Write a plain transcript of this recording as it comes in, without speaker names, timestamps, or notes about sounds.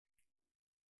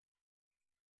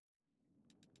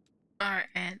Alright,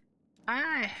 and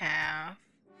I have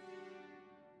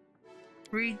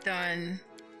redone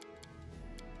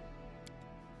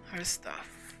her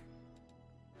stuff.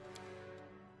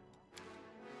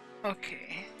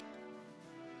 Okay.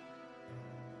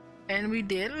 And we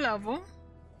did level.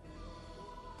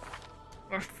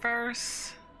 But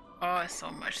first, oh, it's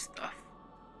so much stuff.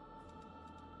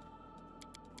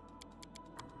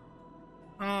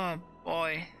 Oh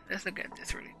boy, let's look at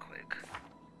this really quick.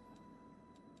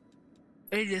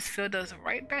 It just filled us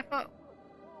right back up.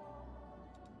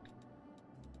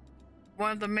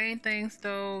 One of the main things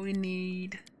though, we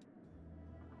need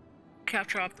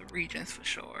capture off the regions for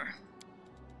sure.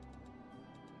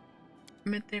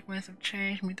 Mythic Winds of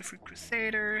Change, meet the Free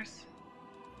Crusaders.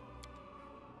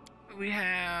 We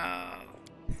have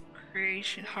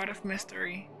Creation, Heart of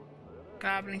Mystery,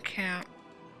 Goblin Camp,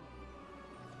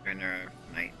 Spinner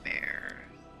of Nightmares.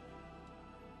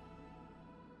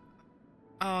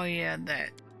 Oh yeah, that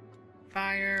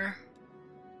fire.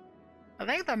 I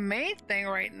think the main thing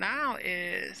right now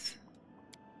is,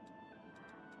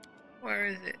 where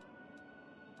is it?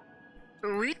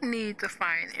 We need to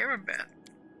find Erebeth,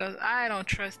 because I don't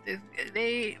trust this.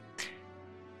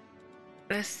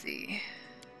 Let's see.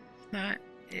 It's not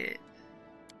it.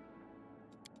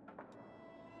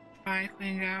 Find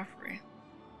Queen Godfrey.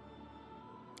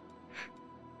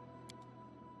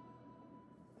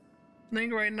 I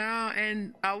think right now,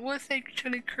 and I would say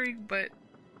Chili Creek, but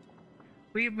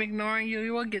we've been ignoring you.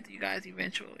 We will get to you guys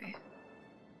eventually.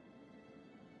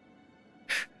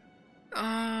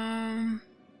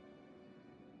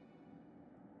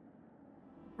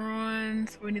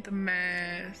 Runs. We need the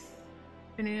mask.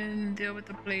 Finian, deal with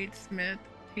the bladesmith.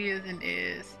 He is and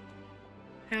is.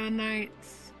 Hell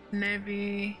Knights.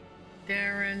 Nevi.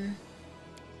 Darren.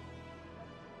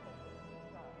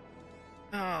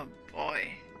 Oh boy.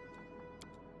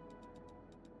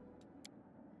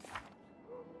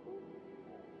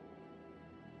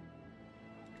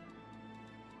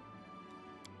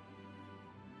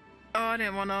 Oh, I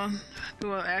didn't want to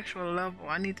do an actual level.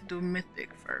 I need to do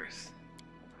Mythic first.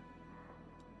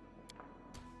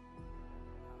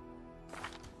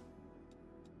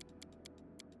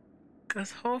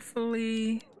 Because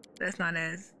hopefully that's not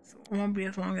as, it won't be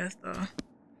as long as the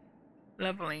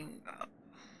leveling up.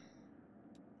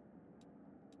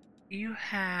 You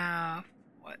have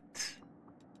what?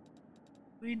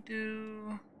 We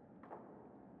do.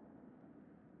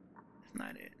 That's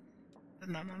not it.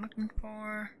 That's not what I'm looking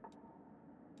for.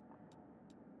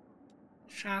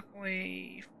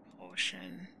 Shockwave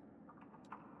potion.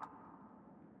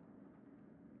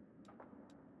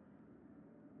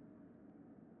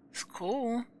 It's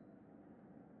cool.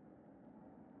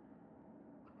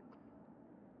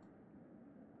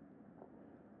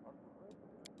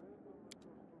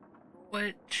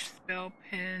 Which spell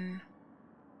pen?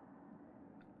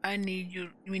 I need you.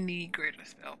 We need greater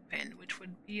spell pen, which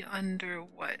would be under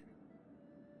what?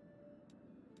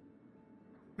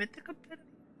 Mythic ability,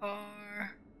 or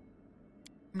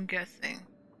I'm guessing.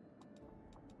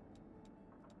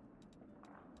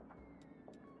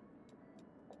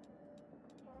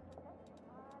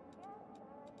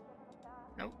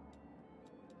 Nope.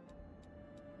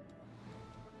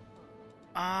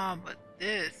 Ah, but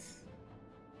this.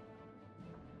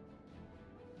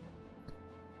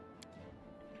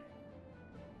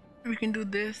 We can do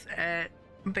this at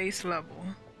base level,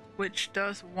 which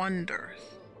does wonders.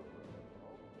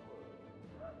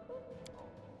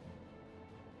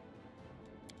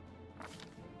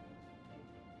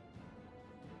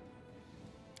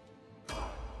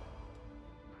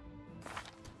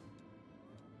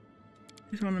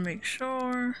 Just want to make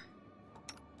sure.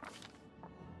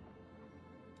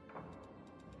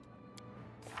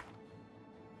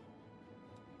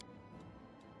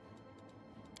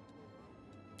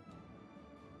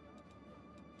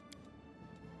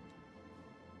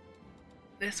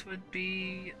 This would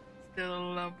be still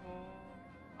a level.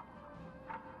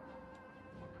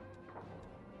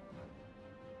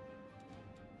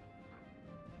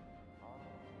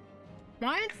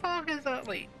 Mind fog is a,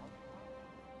 wait.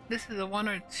 This is a 1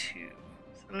 or 2.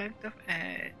 Selective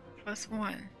add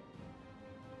 +1.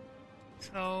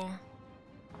 So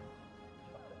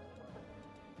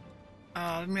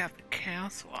let me have to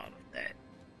cancel out of that.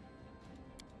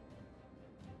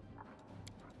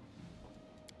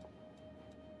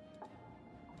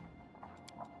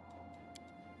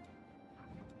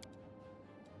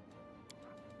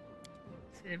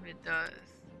 See if it does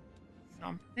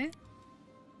something.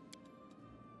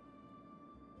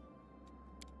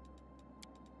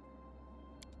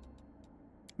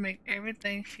 Make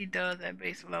everything she does at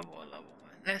base level a level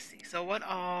 1. Let's see. So what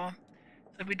all?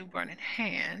 So we do burning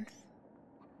hands.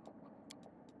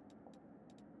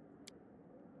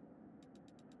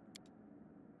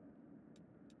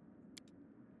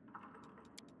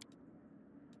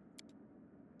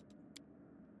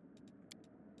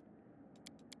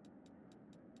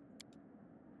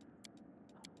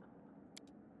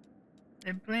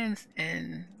 It blends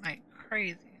in like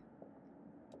crazy.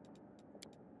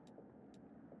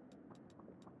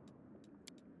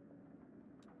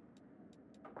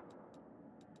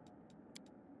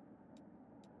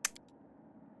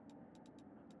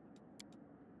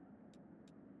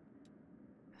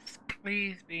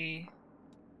 Please be.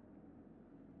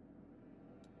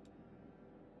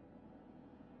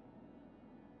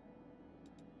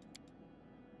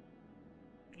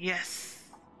 Yes.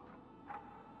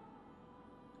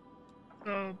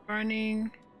 So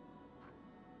burning.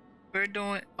 We're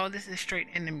doing. Oh, this is straight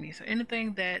enemy. So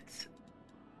anything that's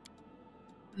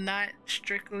not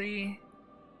strictly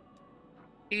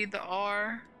either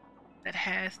or that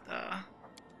has the.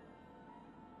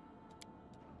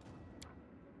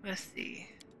 Let's see.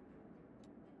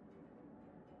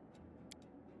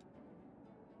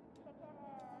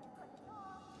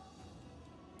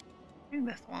 I think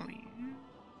that's the one we use.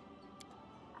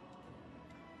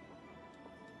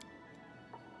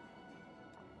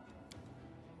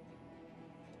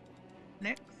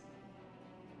 Next.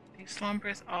 He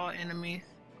slumbers all enemies.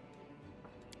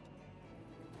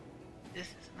 This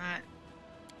is not.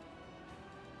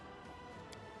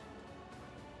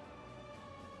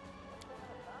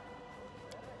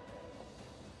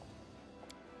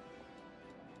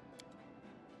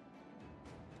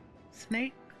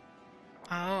 Snake?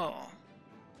 Oh.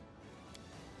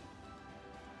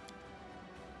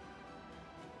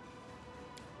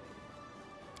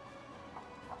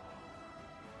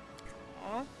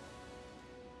 Oh.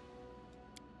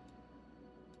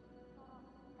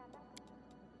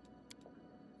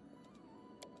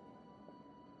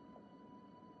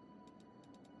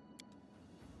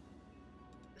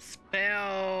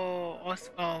 Spell.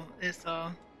 Oh, it's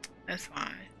that's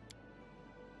fine.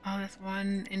 Oh, that's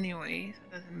one anyway, so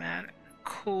it doesn't matter.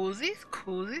 Cozies,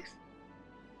 cozies.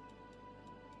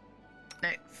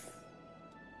 Next.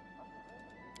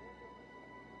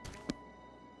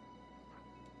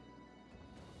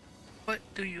 What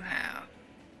do you have?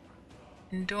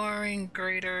 Enduring,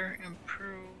 greater,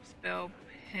 improve, spell,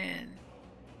 pen.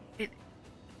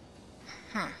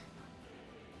 Huh.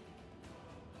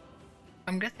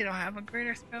 I'm guessing you don't have a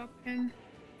greater spell pen.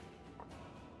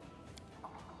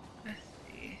 Let's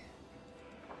see.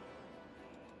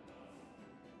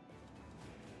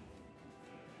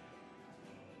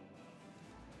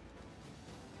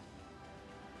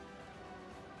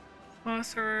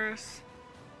 Sorcerers.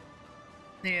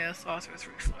 Yeah, sorcerer's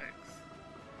reflex.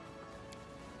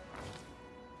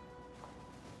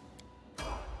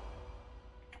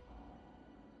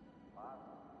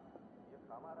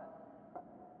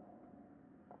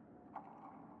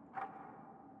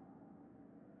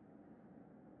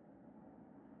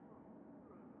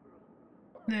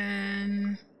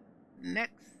 Then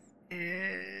next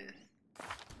is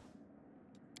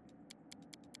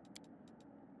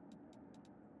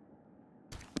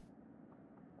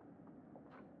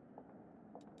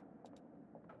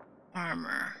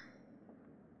armor.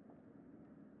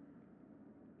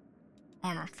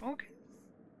 Armor focus.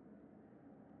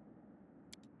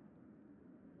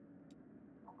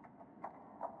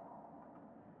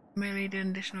 Melee did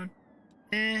additional.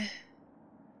 Ace.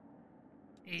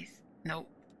 Nope.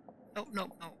 Nope,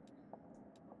 nope, nope.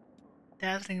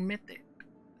 Dazzling mythic.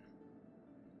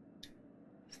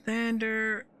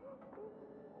 Standard.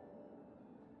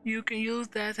 You can use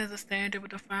that as a standard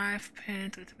with a 5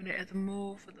 pin to intimidate as a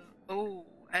move for the. Oh,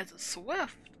 as a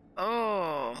swift.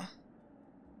 Oh.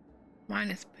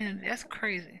 Minus penalty. That's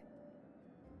crazy.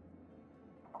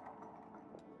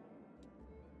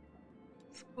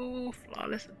 School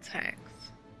flawless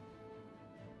attacks.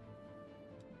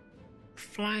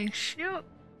 Flying shield.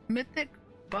 Mythic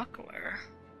buckler.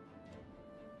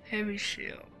 Heavy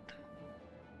shield.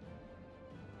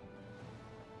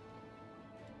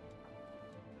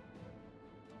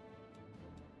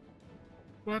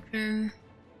 Weapon.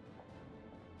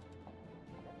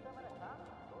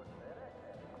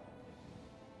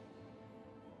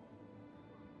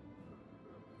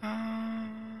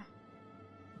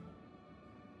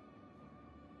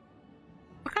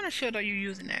 What kind of shield are you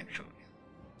using actually?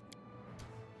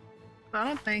 I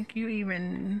don't think you're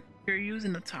using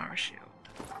the tower shield.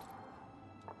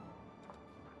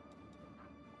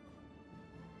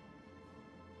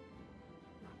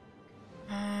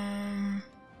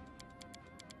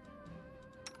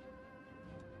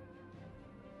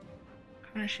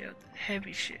 Kind of shield,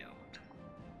 heavy shield.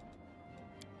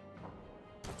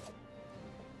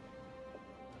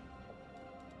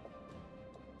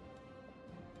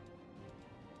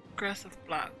 Aggressive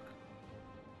block.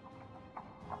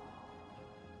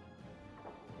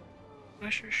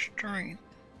 What's your strength?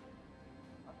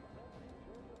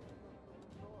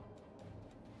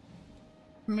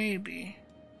 Maybe.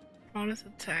 Flawless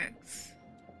attacks.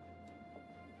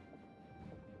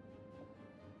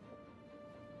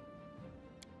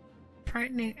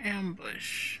 Frightening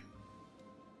ambush.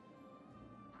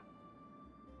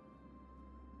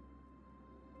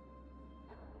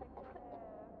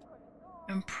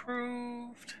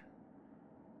 Improved.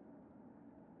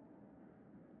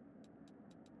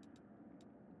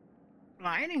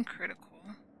 Blinding critical.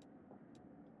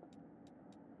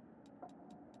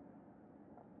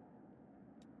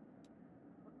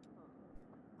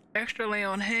 Extra lay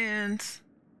on hands.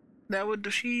 That would do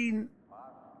she.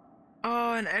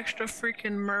 Oh, an extra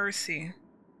freaking mercy.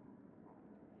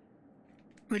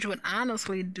 Which would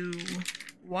honestly do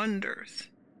wonders.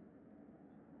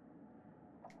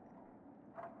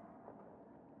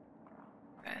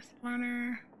 Fast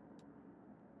learner.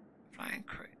 Flying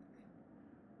crit.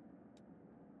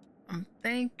 I'm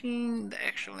thinking the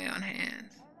extra lay on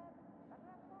hands.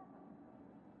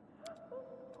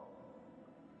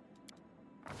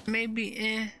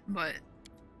 Maybe but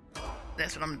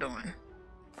that's what I'm doing.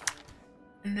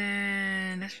 And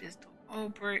then let's just do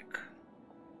old brick.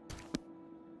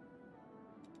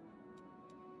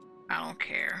 I don't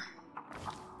care.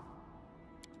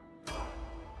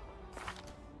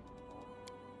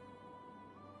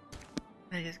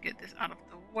 Let's just get this out of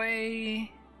the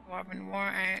way. Warping War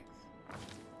Axe.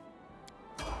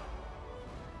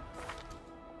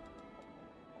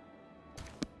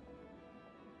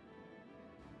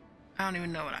 I don't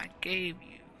even know what I gave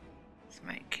you.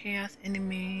 Smite chaos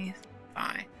enemies.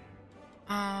 Fine.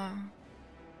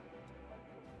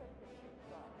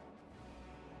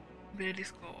 Ability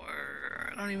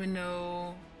score. I don't even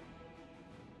know.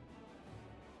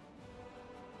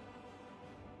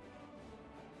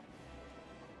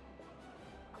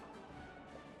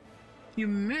 You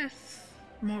miss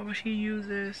more, but she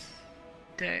uses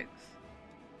Dex,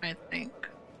 I think.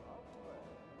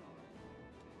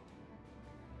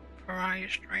 Pariah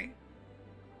Strike.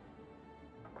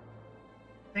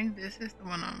 I think this is the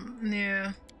one I'm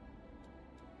near.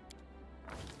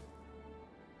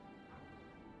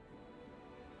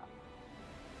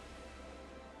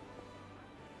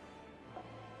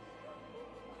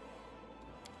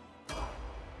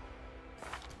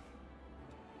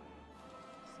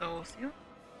 Socio.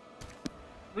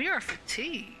 We are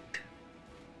fatigued.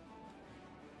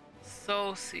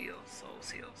 Socio.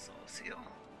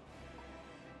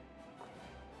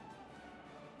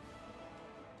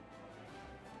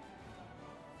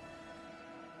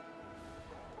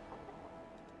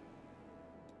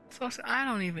 So I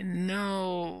don't even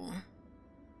know.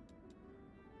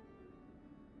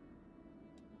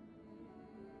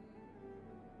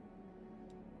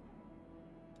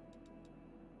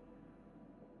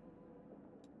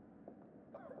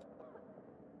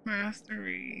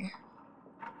 Mastery.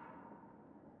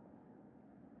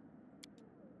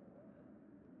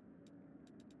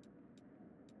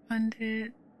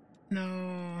 Funded?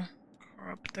 No.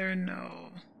 Corruptor? No.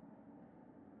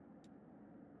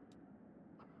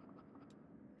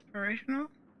 Inspirational?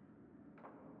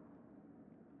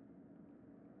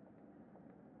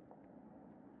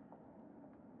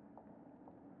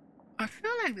 I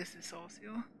feel like this is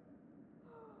Socio.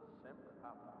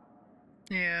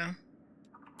 Yeah.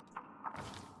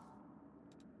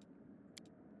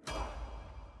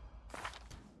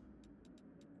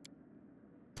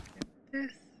 Get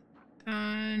this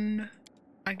done.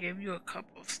 I gave you a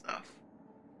couple of stuff.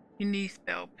 You need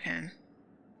spell pen.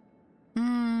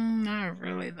 Not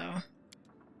really though.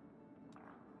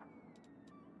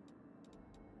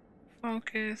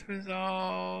 Focus,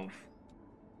 resolve.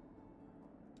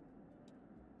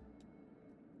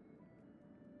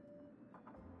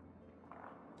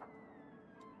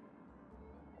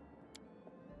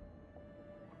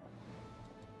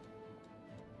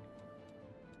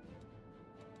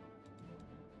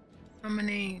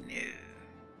 Summoning, no.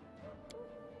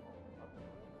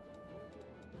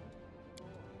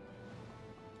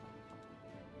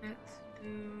 Let's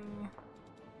do...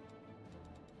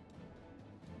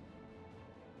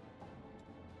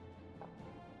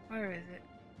 Where is it?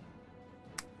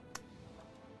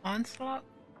 Onslaught?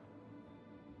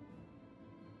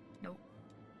 Nope.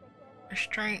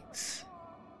 Restraints.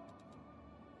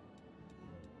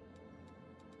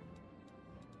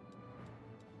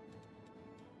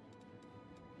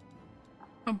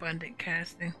 Abundant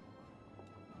casting.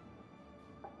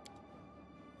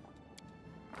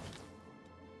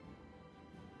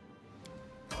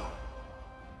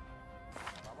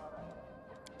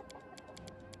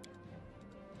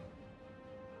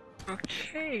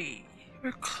 Okay,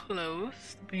 we're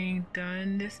close to being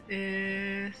done. This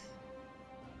is...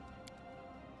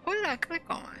 What did I click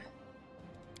on?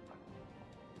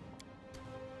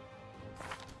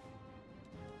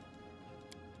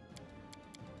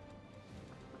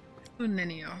 do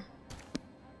Ninio.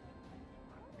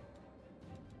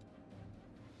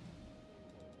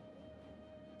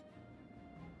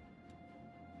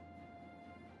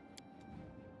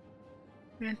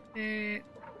 Mythic.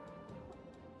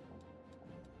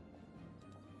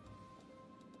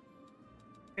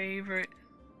 Favorite.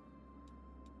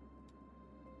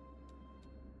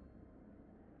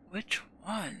 Which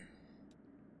one?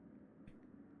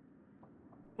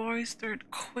 Boys third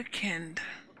quickened.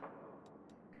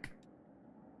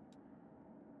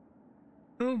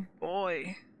 Oh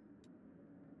boy.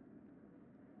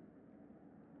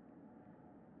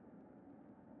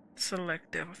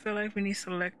 Selective. I feel like we need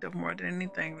selective more than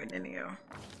anything with Ninio.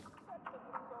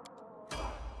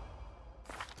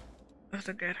 Let's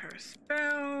look at her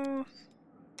spells.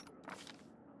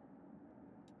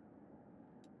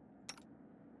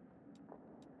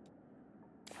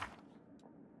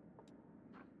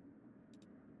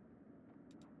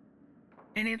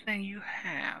 Anything you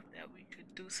have that we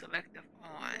could do selective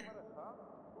on.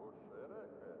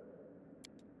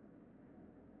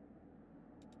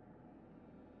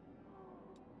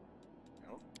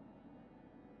 Nope.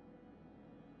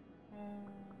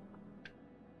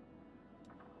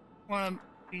 Wanna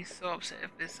be so upset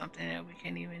if it's something that we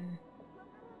can't even.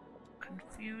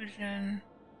 Confusion.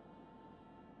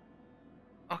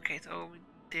 Okay, so we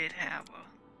did have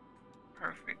a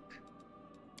perfect.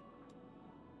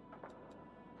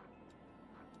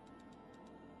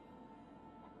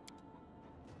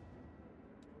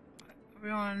 Are we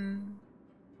on?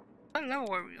 What level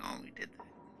were we on? We did that.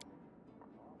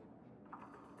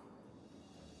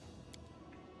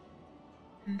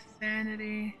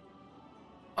 Insanity.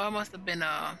 Oh, it must have been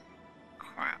a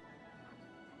crap.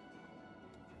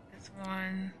 This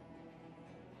one.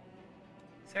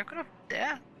 Circle of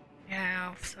Death. We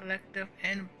have selective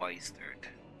and boistered.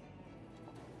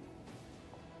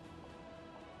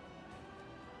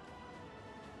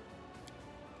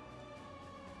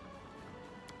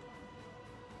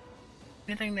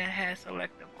 Anything that has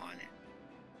selective on it.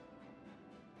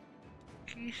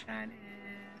 Key shot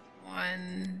is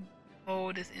one.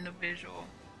 Hold this individual.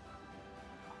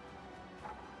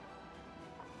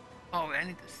 Oh, I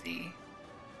need to see.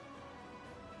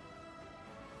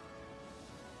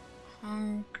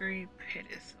 Hungry Pit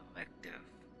is selective.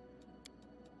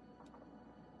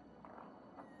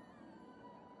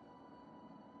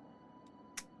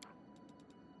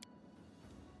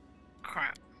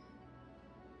 Crap.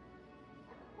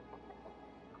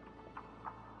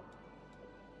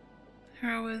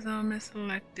 Heroism is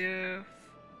selective.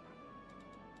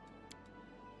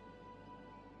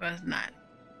 But it's not.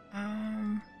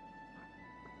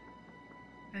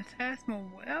 Phantasmal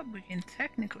Web we can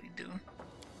technically do.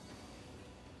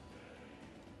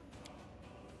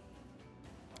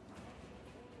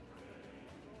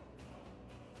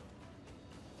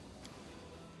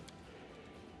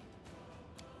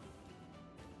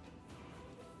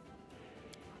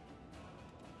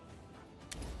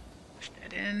 Push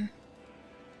that in.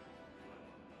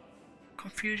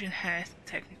 Confusion has to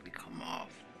technically come off.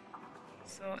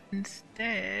 So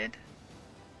instead,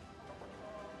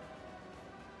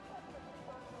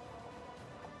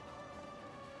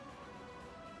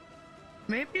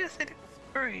 maybe acidic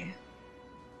spray.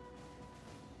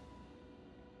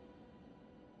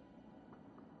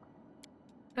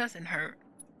 Doesn't hurt.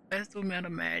 Let's do meta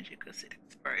magic acidic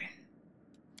spray.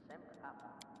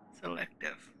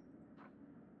 Selective.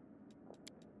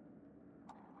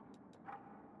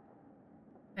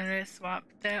 And let's swap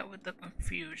that with the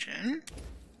confusion.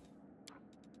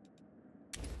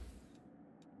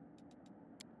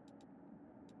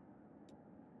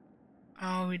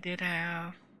 Oh, we did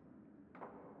have.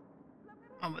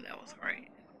 Oh, but that was right.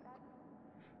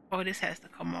 Oh, this has to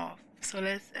come off. So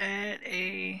let's add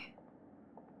a.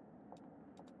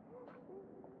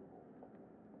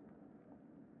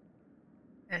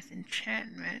 That's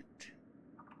enchantment.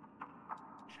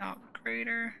 Shout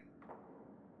greater.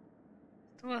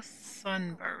 Do a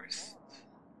sunburst.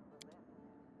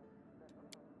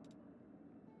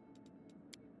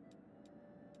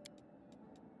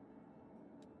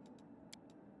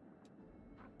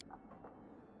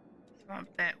 Swap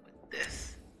that with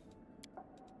this.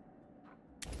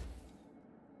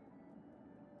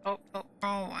 Oh,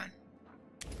 wrong one.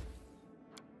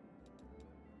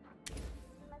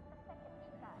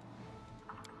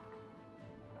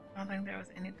 I don't think there was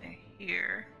anything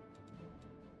here.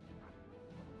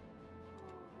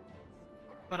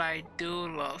 But I do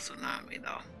love Tsunami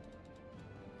though.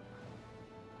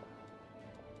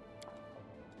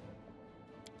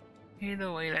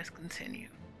 Either way, let's continue.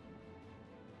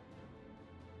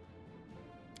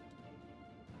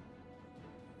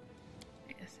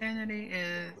 Sanity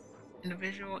is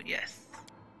individual, yes.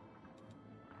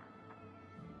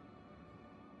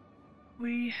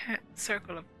 We had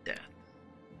Circle of Death.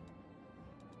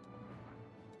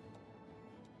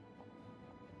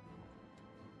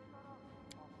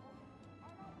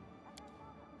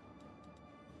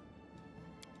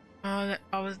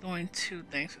 I was doing two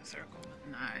things for Circle,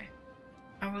 wasn't I?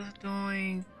 I was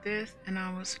doing this and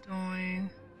I was doing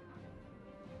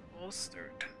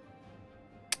bolstered.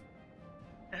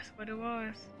 That's what it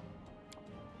was.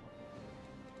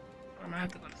 So now I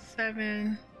have to go to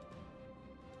 7.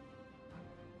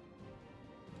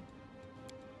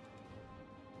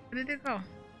 Where did it go?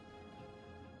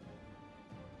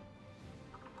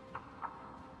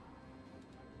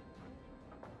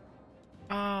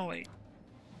 Oh wait.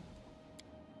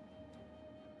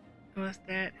 It was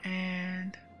that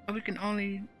and oh, we can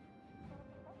only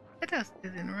that else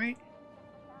isn't right.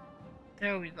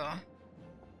 There we go.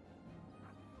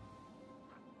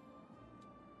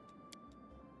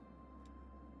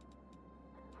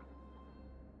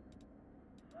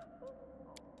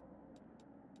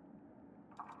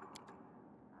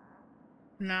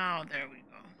 Now there we go.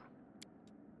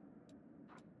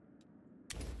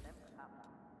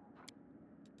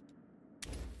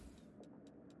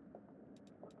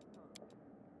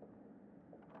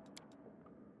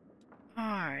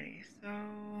 Alrighty, so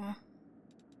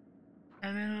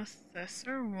I'm an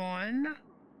Assessor 1,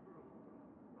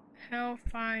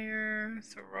 Hellfire,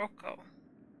 Sirocco.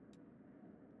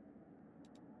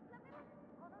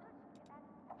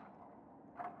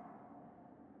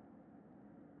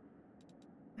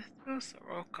 Let's do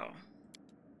Sirocco.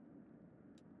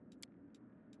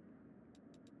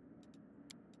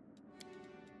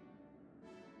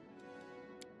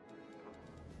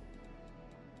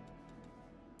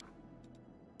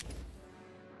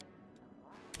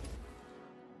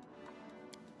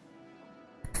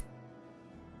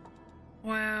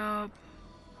 Well,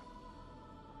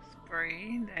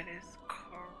 spray, that is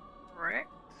correct.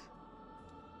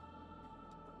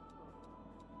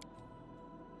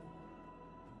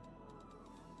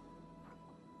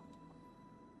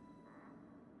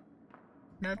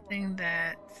 Nothing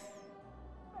that's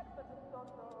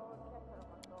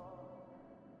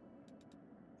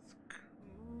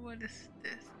what is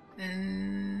this?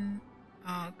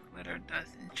 Glitter does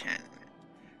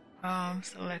enchantment.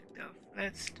 Selective.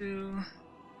 Let's do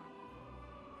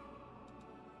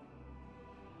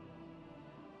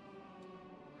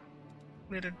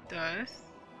glitter dust.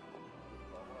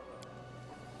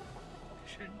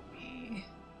 Should be.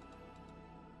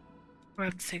 We'll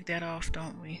have to take that off,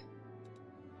 don't we?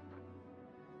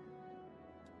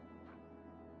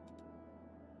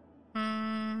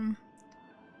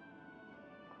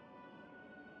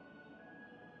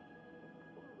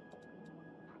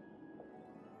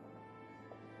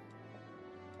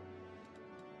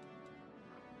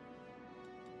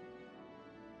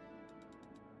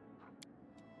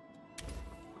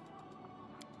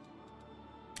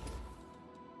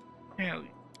 There we go.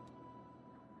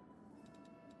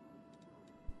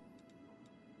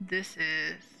 This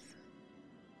is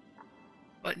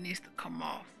what needs to come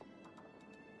off.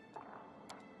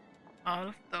 All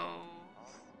of those.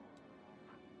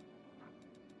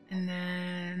 And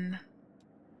then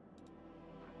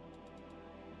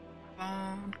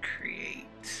bone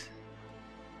create.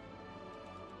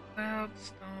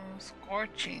 Cloudstone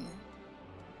scorching.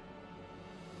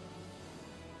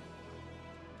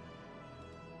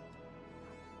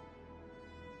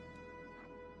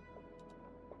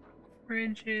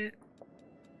 Frigid.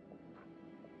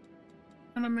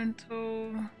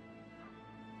 Elemental.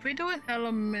 If we do an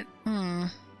element,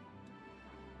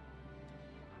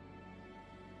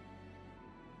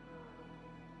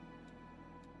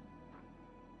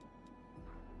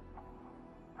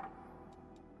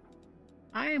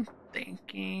 I am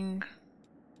thinking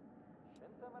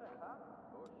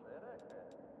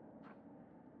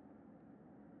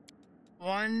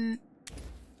one,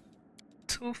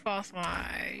 two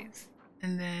fossilized,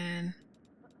 and then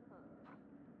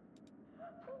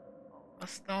a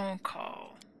stone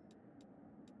call.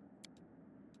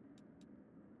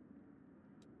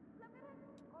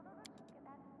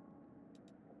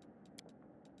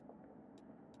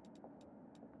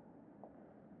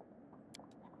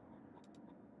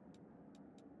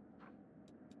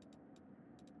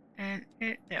 And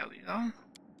there we go.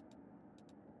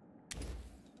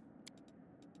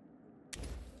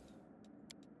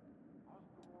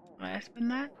 Last but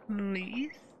not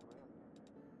least,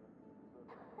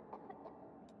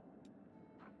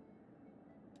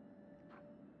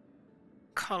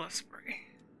 color spray.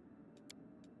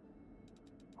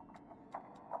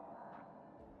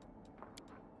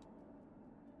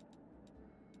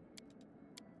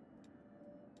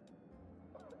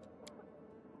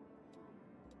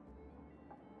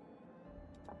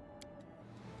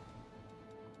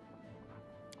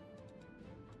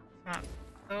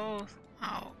 those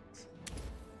out.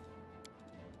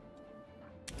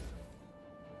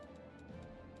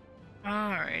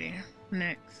 Alrighty,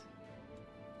 next.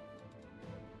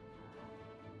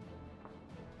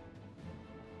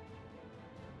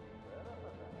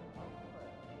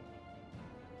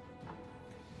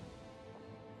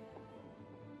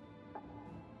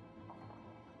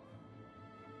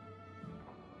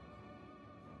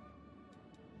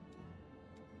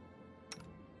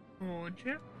 Would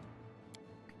you?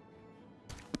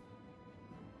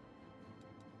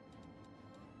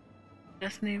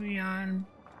 Destiny Beyond,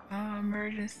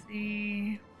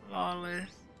 Emergency, Flawless.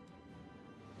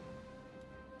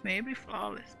 Maybe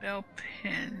Flawless, Spell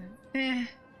Pen. Eh.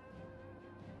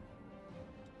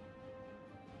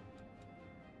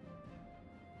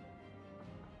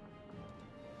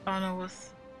 I don't know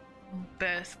what's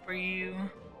best for you.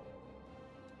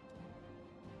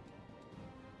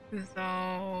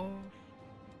 Resolve.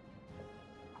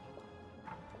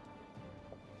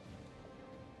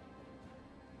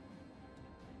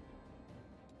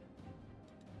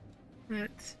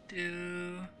 Let's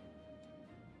do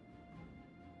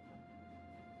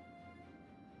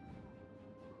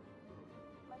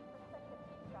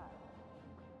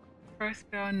first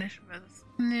spell initial res.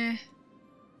 Nah.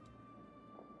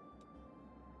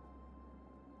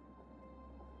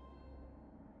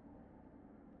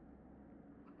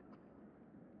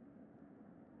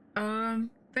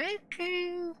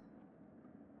 Thinking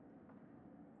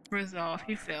resolve.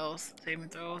 He fails saving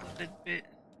throws a little bit.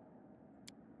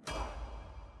 I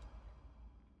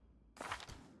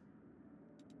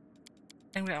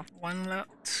think we have 1 left,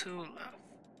 2 left.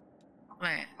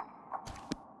 Land.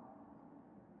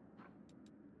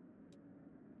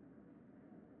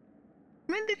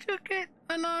 When did you get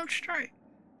unarmed strike?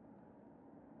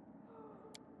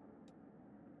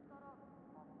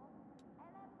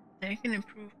 They can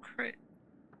improve crit.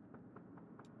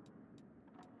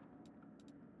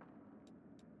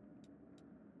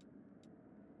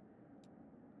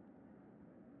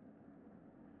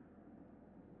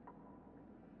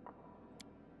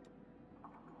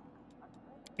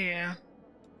 Yeah.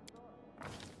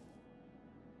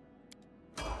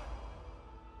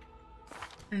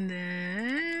 And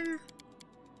then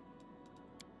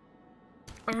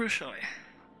originally,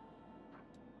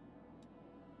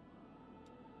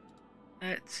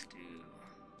 let's do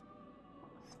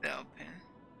spell pen.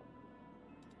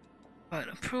 But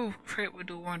improved crit would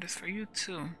do wonders for you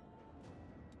too.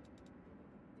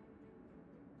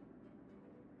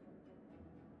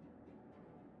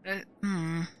 That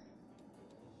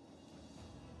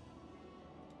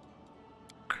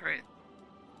crit.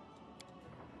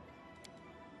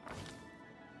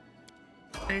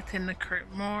 They tend to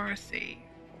crit more. See,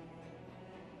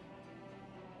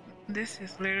 this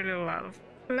is literally a lot of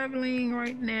leveling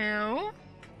right now.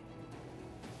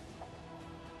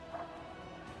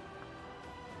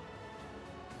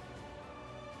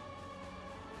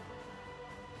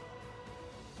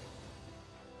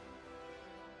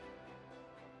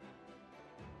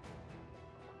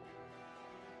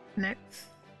 Next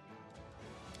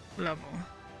level.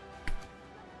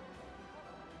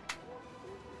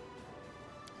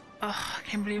 Oh, I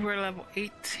can't believe we're level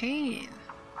 18.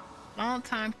 Long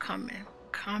time coming.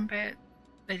 Combat,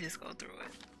 they just go through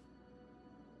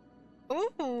it.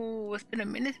 Ooh, it's been a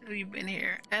minute since we've been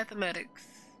here. Athletics.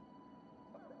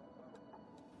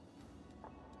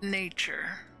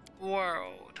 Nature.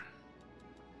 World.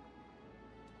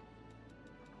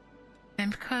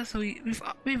 And because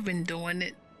we've been doing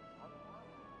it.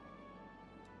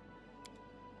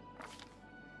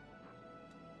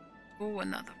 Ooh,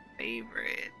 another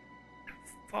favorite.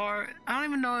 I don't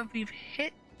even know if we've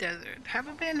hit desert. Have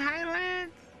we been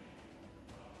highlands?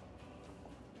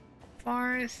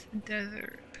 Forest,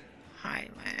 desert,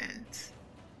 highlands.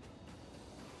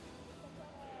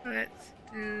 Let's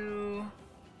do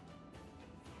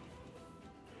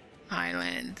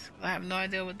highlands. I have no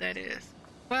idea what that is.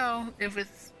 Well, if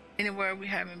it's anywhere we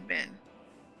haven't been.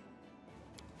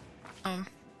 Fine.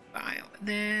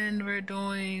 Then we're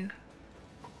doing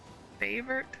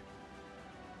favorite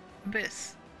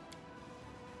abyss.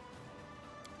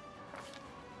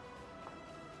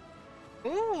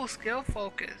 Ooh, skill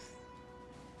focus.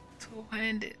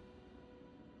 Two-handed.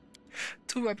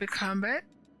 2-weapon combat.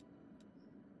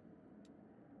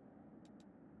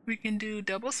 We can do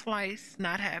double slice,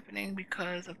 not happening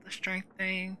because of the strength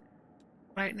thing.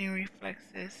 Lightning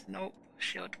reflexes, nope.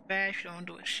 Shield bash, you don't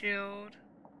do a shield.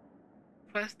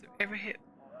 Plus every hit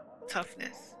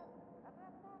toughness.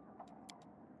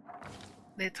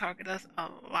 They target us a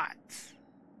lot.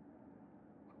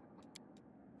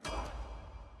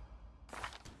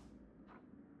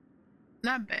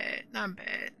 Not bad, not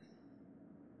bad.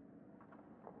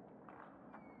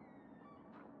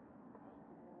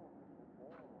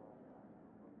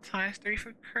 ×3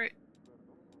 for crit.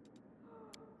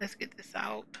 Let's get this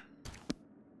out.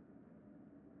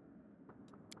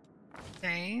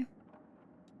 Same.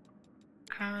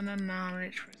 Kind of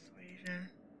knowledge, persuasion.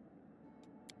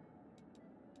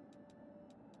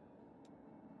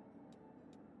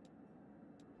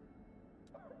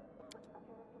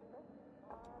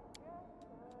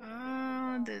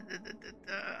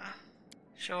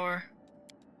 Sure.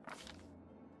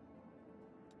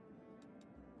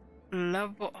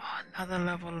 Level, oh, another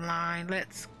level 9.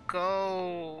 Let's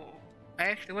go.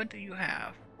 Actually, what do you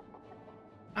have?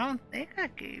 I don't think I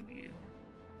gave you.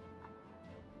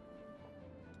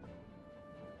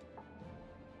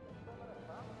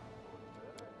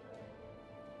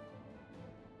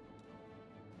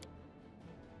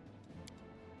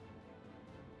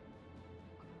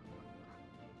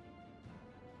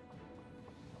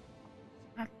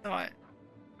 I thought.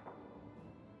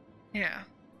 Yeah.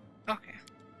 Okay.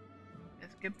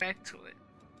 Let's get back to it.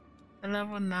 The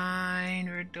level 9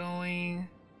 we're doing.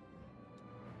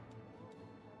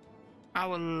 I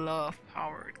would love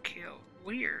powered kill.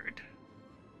 Weird.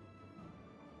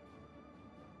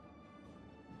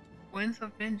 Winds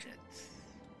of Vengeance.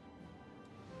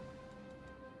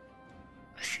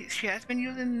 She has been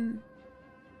using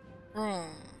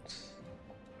runes.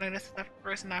 Like that's the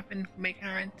person I've been making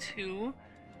her into.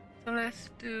 So let's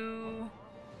do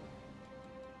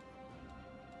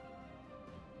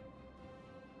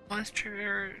once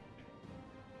triggered.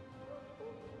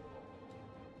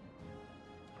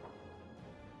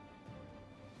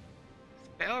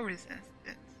 Spell resistance.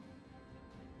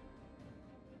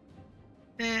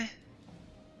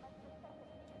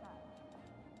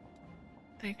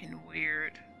 Thinking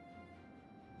weird.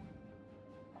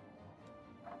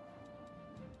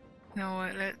 You know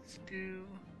what? Let's do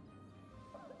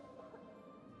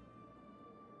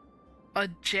a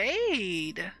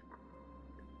jade.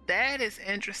 That is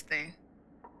interesting.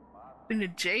 We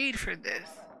need a jade for this.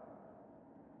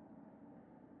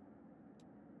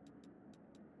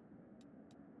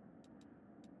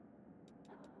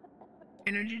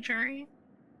 Energy drain.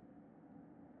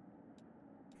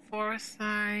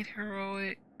 Foresight,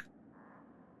 heroic.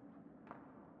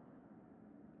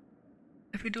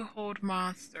 If you do hold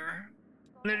monster,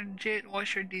 legit,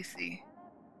 what's your DC?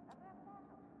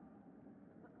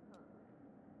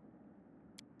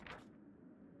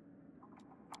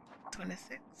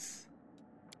 $26.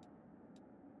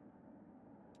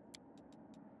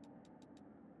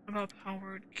 What about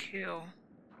powered kill?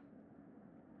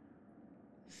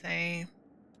 Same.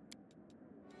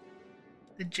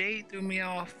 The jade threw me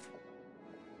off.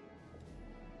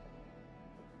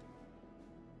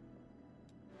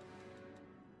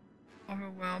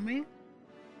 Overwhelming.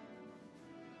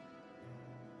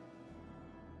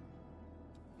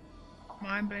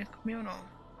 Mind blank communal.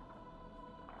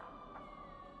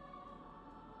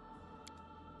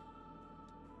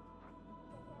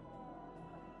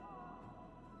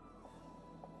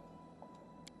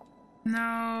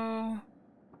 No.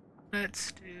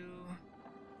 Let's do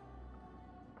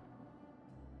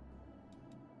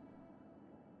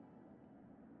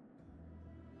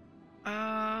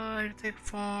take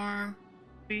form,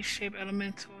 reshape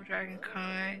elemental,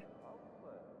 dragonkind.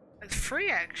 It's free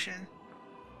action.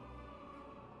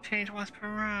 Change once per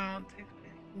round. Takes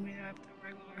place immediately after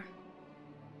regular.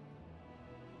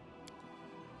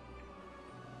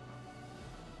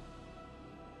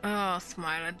 Oh,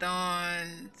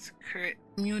 Smilodons. Crit,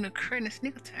 immune to crit and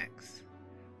sneak attacks.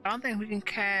 I don't think we can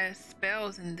cast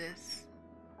spells in this.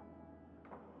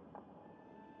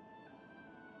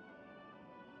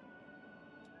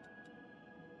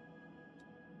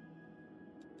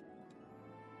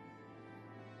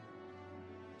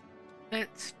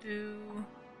 Let's do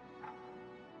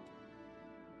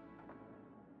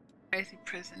Icy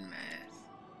Prison Mask.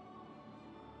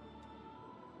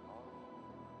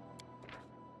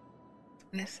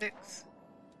 26.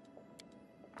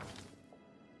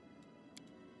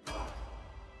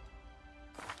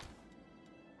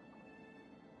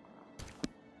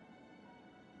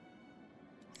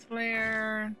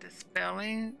 Slayer,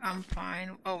 Dispelling, I'm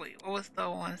fine. Oh wait, what was the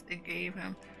ones they gave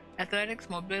him? Athletics,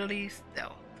 Mobility,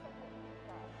 Stealth.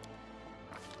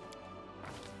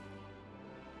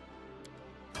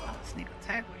 Sneak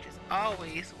attack, which is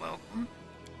always welcome.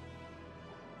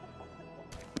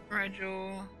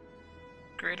 Fragile,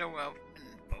 Greater Wealth, and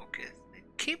Focus. They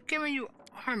keep giving you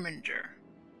Harbinger.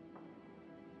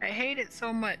 I hate it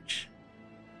so much.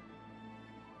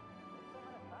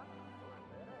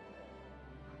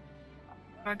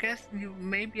 I guess you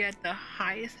may be at the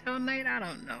highest Hell Knight, I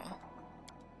don't know.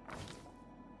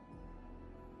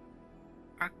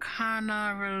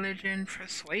 Arcana, Religion,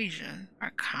 Persuasion.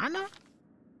 Arcana?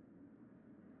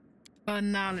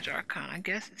 Knowledge Arcana. I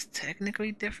guess it's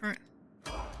technically different.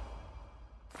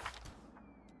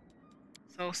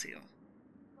 Socio.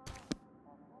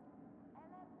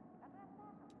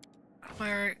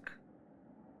 Cleric.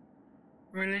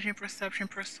 Religion, Perception,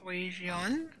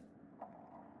 Persuasion.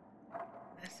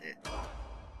 That's it.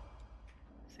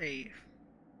 Save.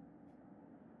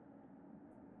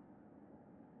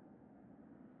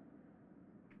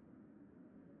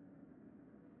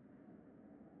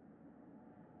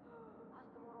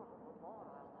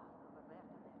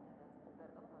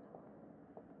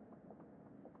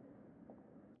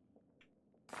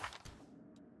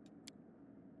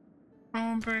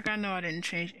 Oh, Brick, I know I didn't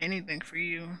change anything for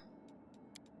you.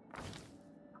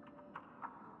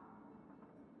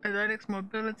 Athletics,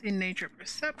 Mobility, Nature,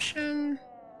 Perception.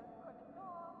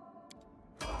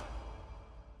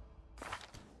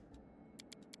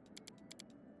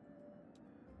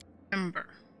 Ember.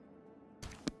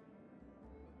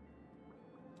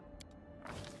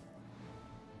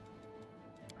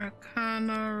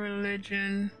 Arcana,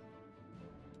 Religion,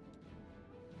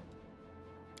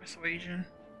 Persuasion.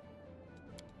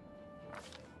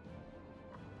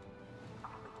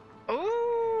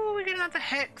 Oh, we get another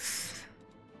Hex.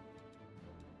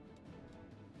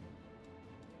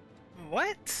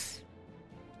 What?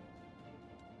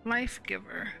 Life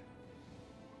Giver.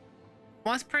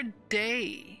 Once per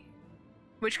day,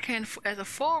 which can, as a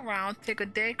full round, take a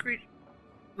day creature.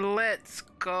 Let's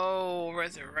go,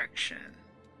 Resurrection.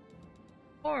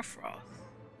 Or Frost.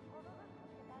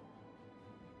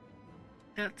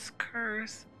 That's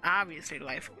Curse. Obviously,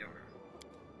 Life Giver.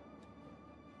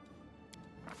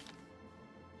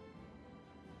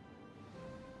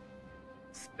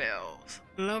 Spells.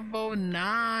 Level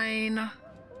 9.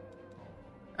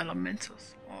 Elemental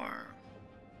Swarm.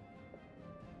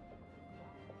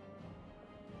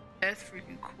 That's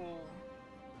freaking cool.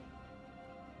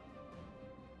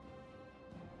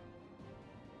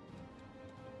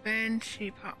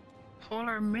 Banshee Pop.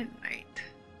 Polar Midnight.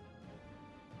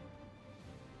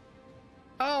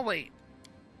 Oh, wait.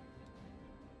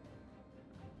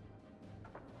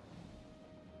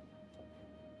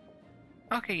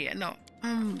 Okay, yeah, no.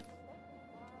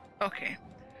 Okay.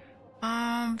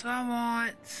 Do I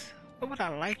want... What would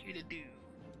I like you to do?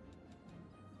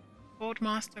 Old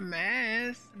Monster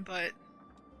Mass, but...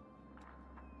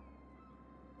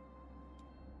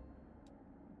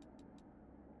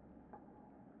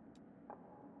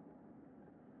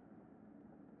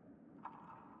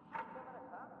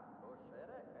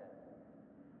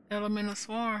 Elemental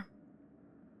Swarm.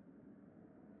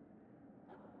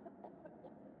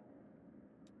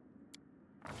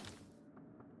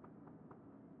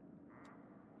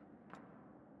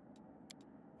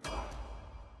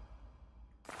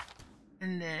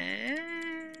 And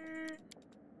then...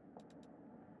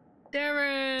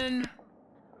 Darren...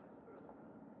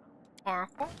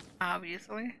 Oracle,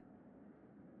 obviously.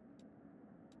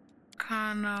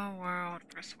 Kana World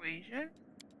Persuasion.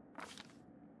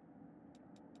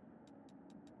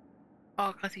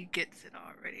 Oh, because he gets it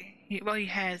already. Well, he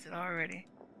has it already.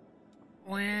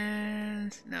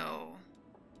 Winds, no.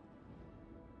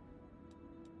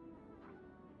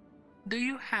 Do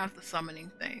you have the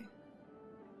summoning thing?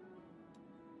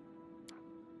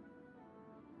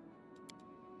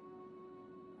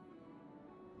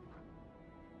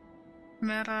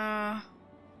 Meta.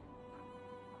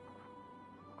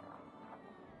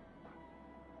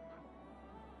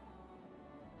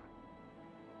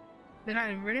 Did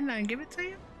I really not give it to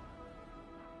you?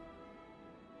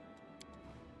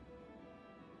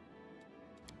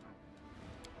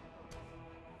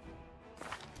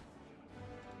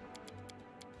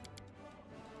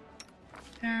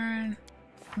 Darren,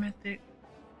 Mythic.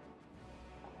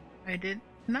 I did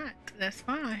not. That's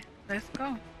fine. Let's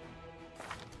go.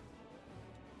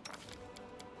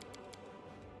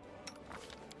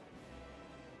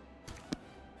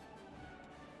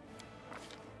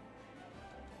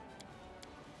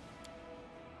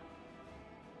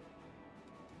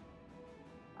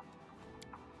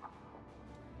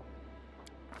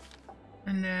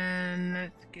 And then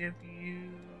let's give you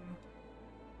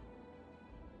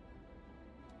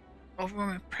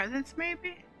overwhelming presence,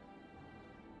 maybe?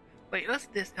 Wait, what's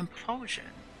this?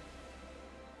 Implosion.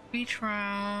 Each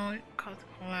round cause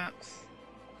collapse.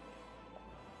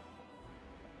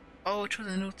 Oh, choose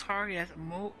a new target as a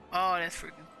move. Oh, that's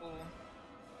freaking cool.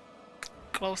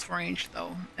 Close range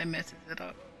though, that messes it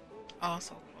up.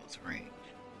 Also close range.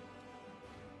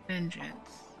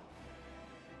 Vengeance.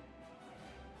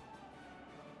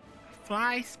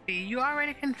 Fly speed. You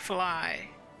already can fly.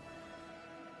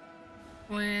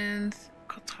 Winds,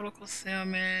 total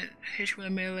concealment, hit with a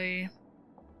melee.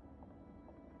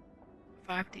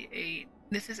 58.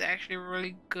 This is actually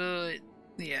really good.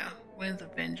 Yeah, Winds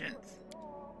of Vengeance.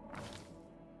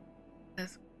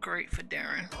 That's great for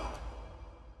Darren.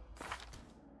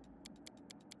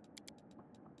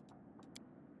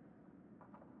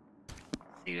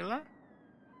 Sealer.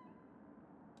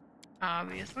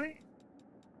 Obviously.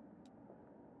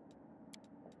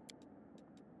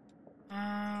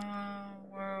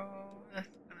 Well, that's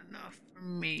good enough for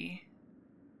me.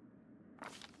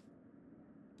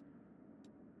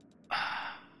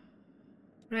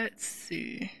 Let's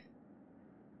see.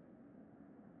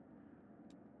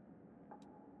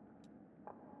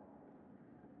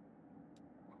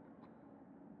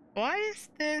 Why is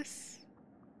this?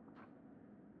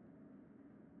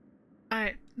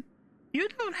 You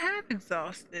don't have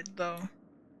exhausted though.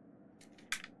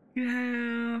 You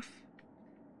have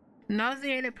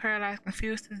nauseated, paralyzed,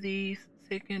 confused, disease,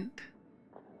 sickened,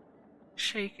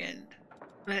 shaken.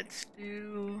 Let's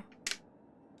do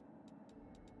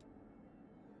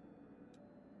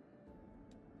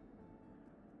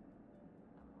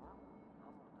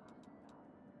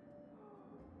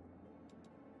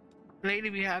lately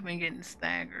we have been getting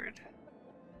staggered.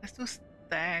 Let's do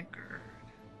staggered.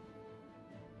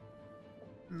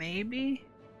 Maybe?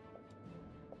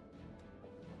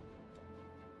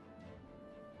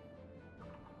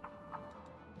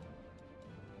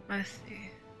 Let's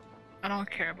see. I don't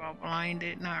care about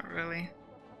blinded, not really.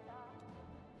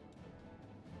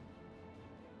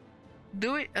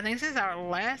 Do it. I think this is our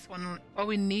last one. Oh,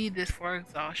 we need this for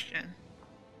exhaustion.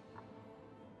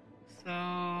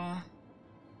 So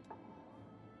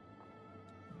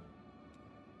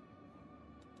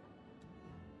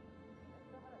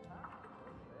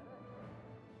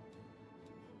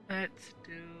let's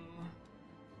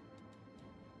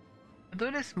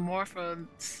do this more for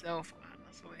self,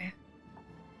 honestly.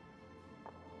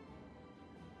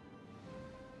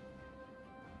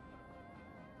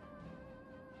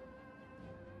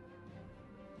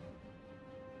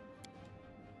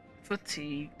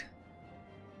 Fatigued.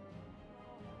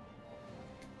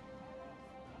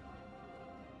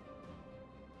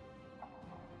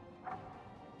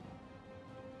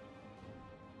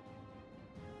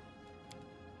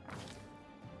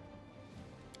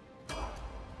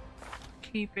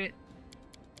 Keep it.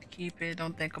 Keep it.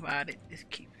 Don't think about it. Just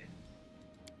keep it.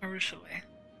 Originally.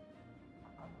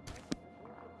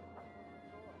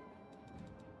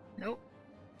 Nope.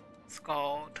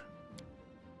 Scald.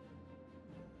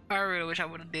 I really wish I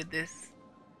would have did this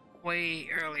way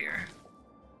earlier.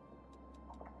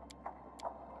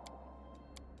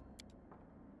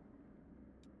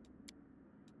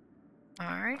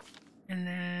 Alright. And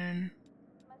then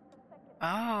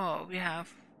oh, we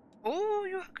have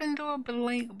you can do a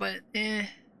blink, but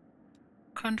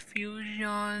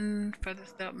confusion, feather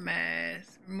step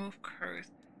mass, remove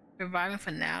curse, reviving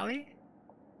finale.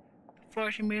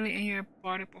 Flourish immediately in your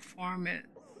body performance.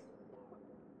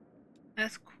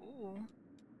 That's cool.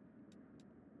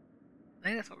 I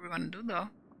think that's what we're gonna do though.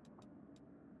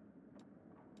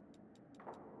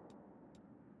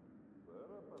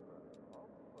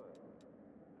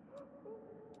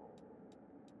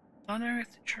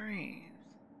 Unearth dreams.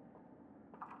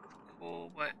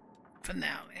 Cool, but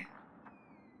finale.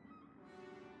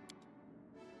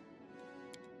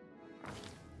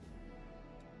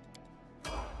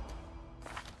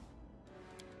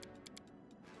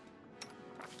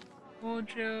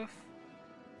 Jeff.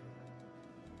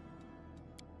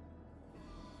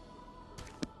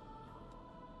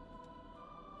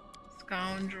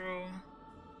 Scoundrel.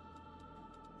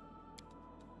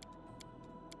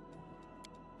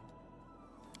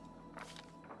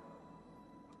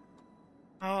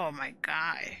 Oh my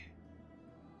guy.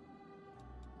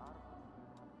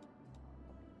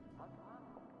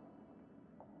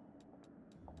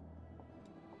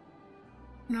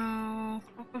 No,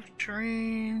 Cloak of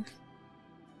Dreams.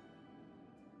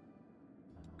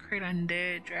 Create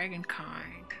Undead,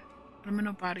 Dragonkind.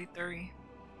 Elemental Body 3.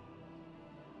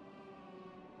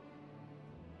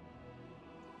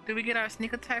 Did we get our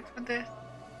sneak attacks for this?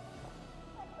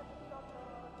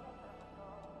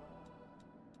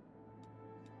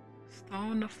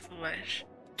 Stone of Flesh.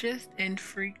 Just in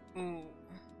freak. Ooh.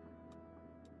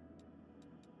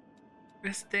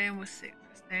 We're staying with 6.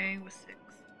 We're staying with 6.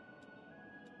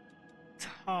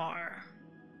 Tar.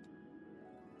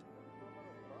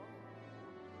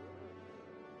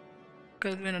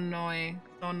 Cause it's been annoying.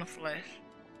 Stone of Flesh.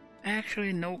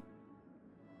 Actually, nope.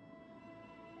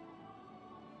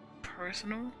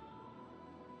 Personal.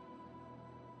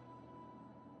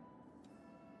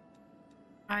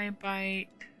 I bite,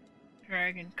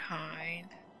 dragon kind.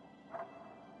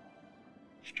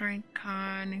 Strength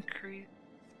kind, increase,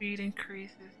 speed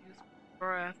increases, use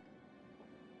breath.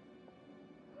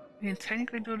 You can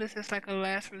technically do this as like a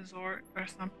last resort or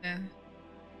something.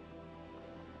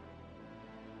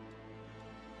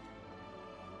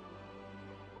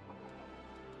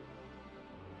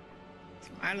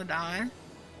 Smilodon.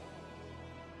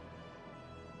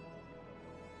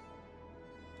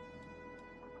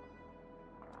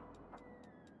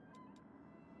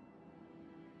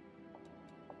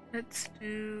 Let's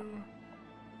do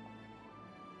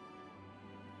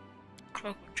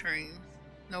Cloak of Dreams.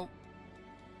 Nope.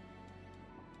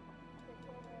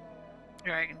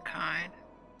 Dragon kind.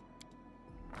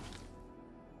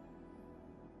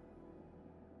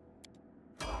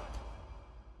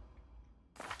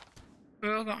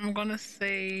 Well, I'm gonna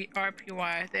say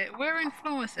RPY that we're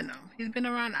influencing him. He's been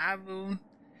around Avu.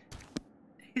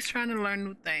 He's trying to learn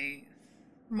new things.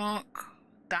 Monk.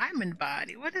 Diamond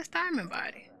Body. What is Diamond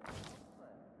Body?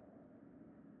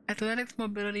 Athletics,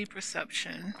 mobility,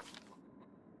 perception.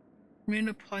 Immune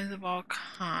to poisons of all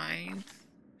kinds.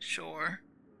 Sure.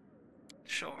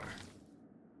 Sure.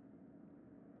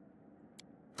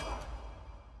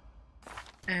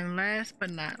 And last but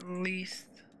not least,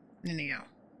 Nino.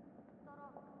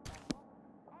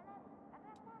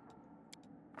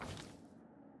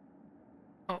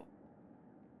 Oh.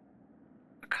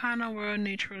 Arcana World,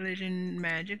 Nature, Religion,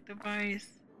 Magic Device.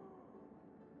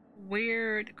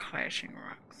 Weird Clashing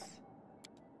Rocks.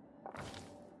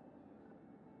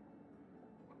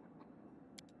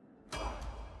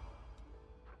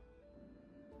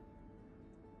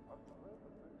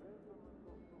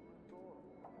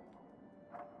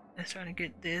 Let's try to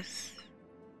get this.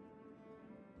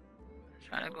 Let's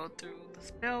try to go through the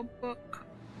spell book.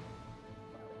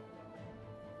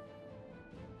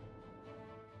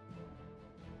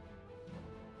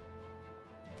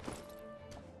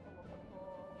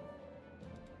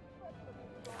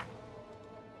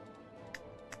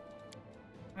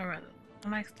 Alright, I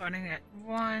like starting at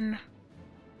 1.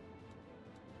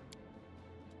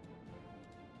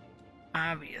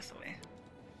 Obviously.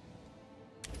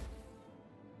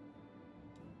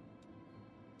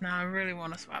 Now I really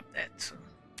want to swap that too.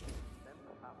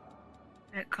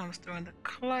 That comes through in the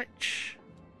clutch.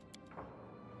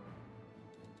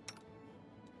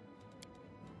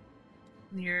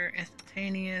 You're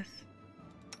instantaneous.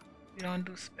 You don't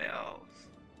do spells.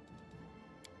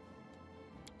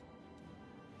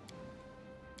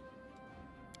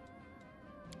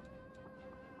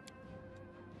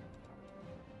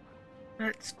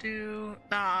 Let's do.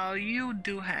 Now you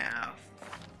do have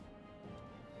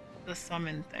the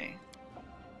summon thing.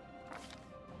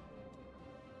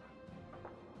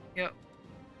 Yep.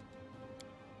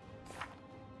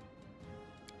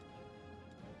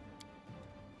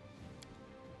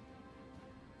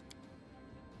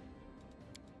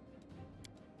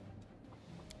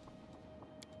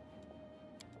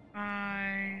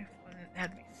 Five. Well, it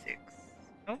had to be 6.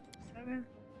 Oh, 7.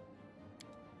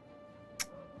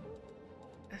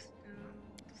 Let's do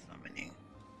the summoning.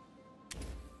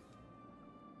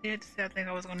 Did say I think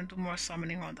I was gonna do more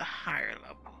summoning on the higher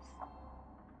levels.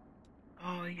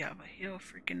 Oh, you have a heal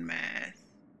freaking mass.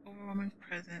 Overwhelming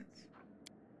presence.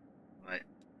 What?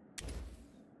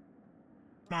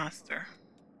 Monster.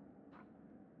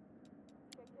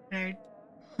 There.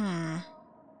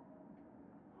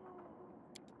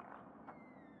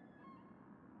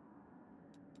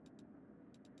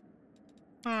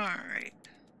 Alright.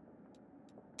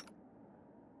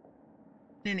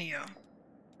 Linneo.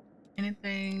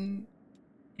 Anything.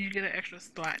 You get an extra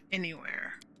slot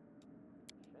anywhere.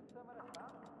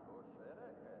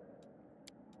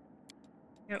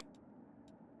 Yep.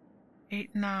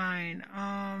 8, 9.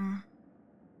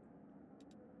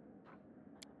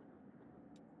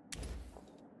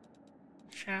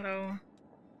 Shadow.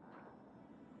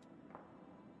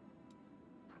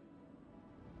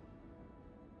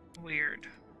 Weird.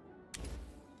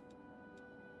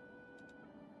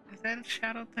 Is that a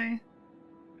shadow thing?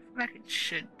 I feel like it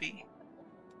should be.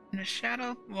 And the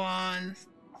shadow ones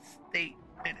state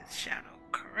that it's shadow,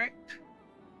 correct?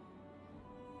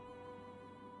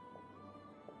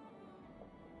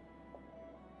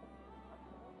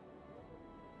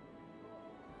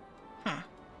 Huh.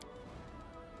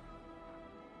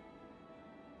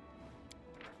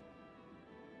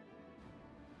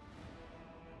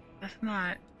 That's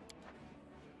not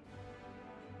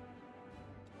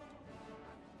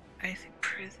Icy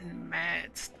Prison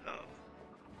Mads though.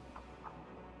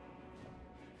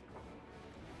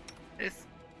 Let's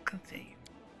continue.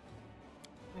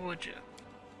 Would you?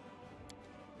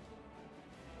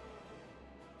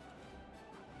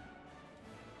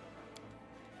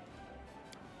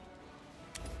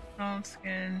 Stone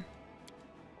skin.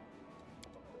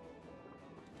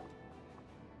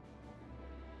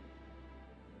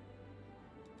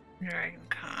 Dragon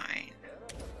kind.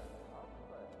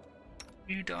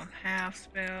 You don't have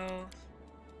spells.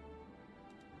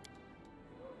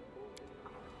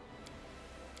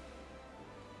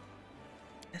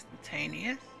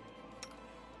 Instantaneous.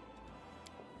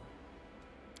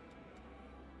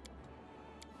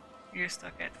 You're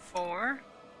stuck at 4.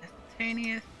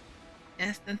 Instantaneous.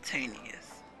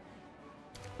 Instantaneous.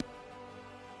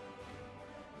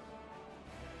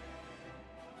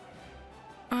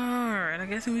 Alright, I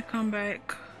guess when we come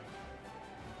back,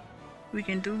 we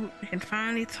can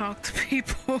finally talk to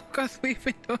people, because we've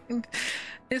been doing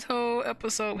this whole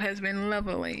episode has been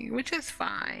leveling, which is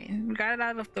fine. We got it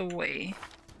out of the way.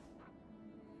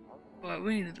 But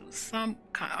we need to do some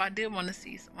kind. I did want to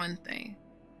see one thing.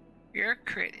 Your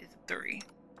crit is 3.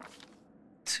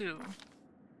 2.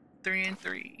 3 and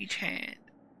 3 each hand.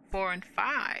 4 and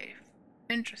 5.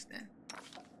 Interesting.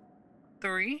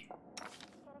 3.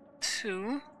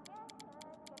 2.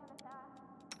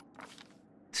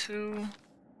 2.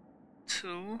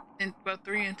 2. And well,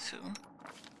 3 and 2.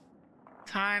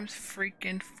 Times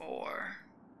freaking 4.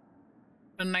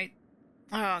 The night.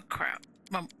 Oh crap.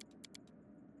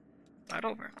 Start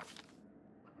over.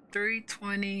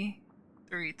 320.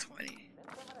 320.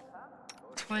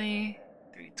 20.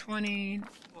 320.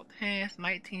 Both hands.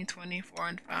 19, 20, 4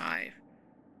 and 5.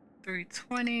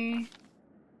 320.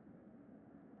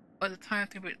 Or the time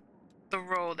thing with the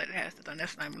roll that it has to done.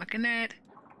 That's what I'm looking at.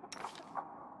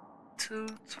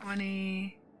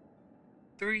 220.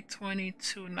 320,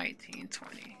 2, 19,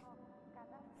 20.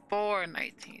 4,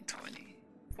 19, 20.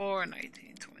 4,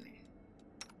 19, 20.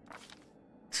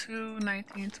 2,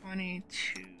 19, 20,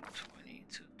 2, 20,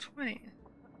 2, 20.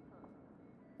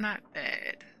 Not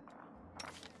bad.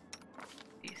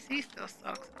 AC still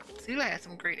sucks. Sela has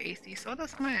some great AC, so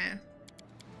does mine.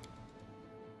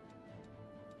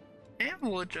 And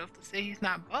Woodruff to say he's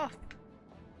not buffed.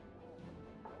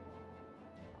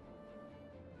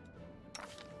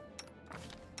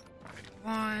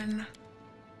 31.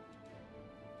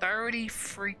 30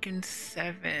 freaking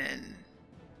 7.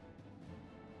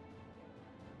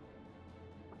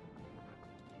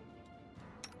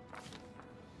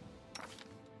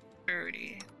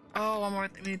 Oh, one more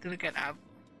thing. We need to look at Av.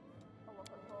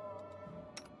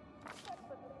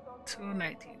 2,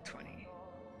 19, 20.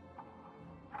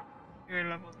 You're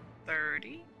level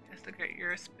 30. Let's look at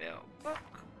your spell book.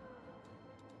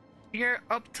 You're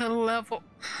up to level.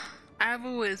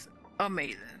 Avu is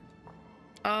amazing.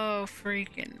 Oh,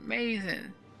 freaking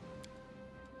amazing.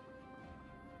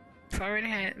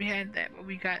 We had that, but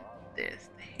we got this.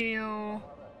 The heal,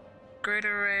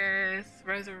 greater res,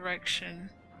 resurrection.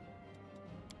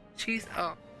 She's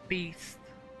a beast.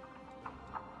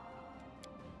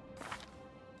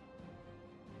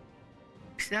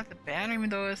 See that the banner, even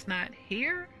though it's not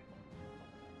here?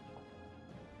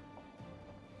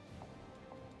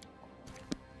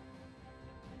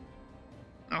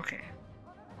 Okay.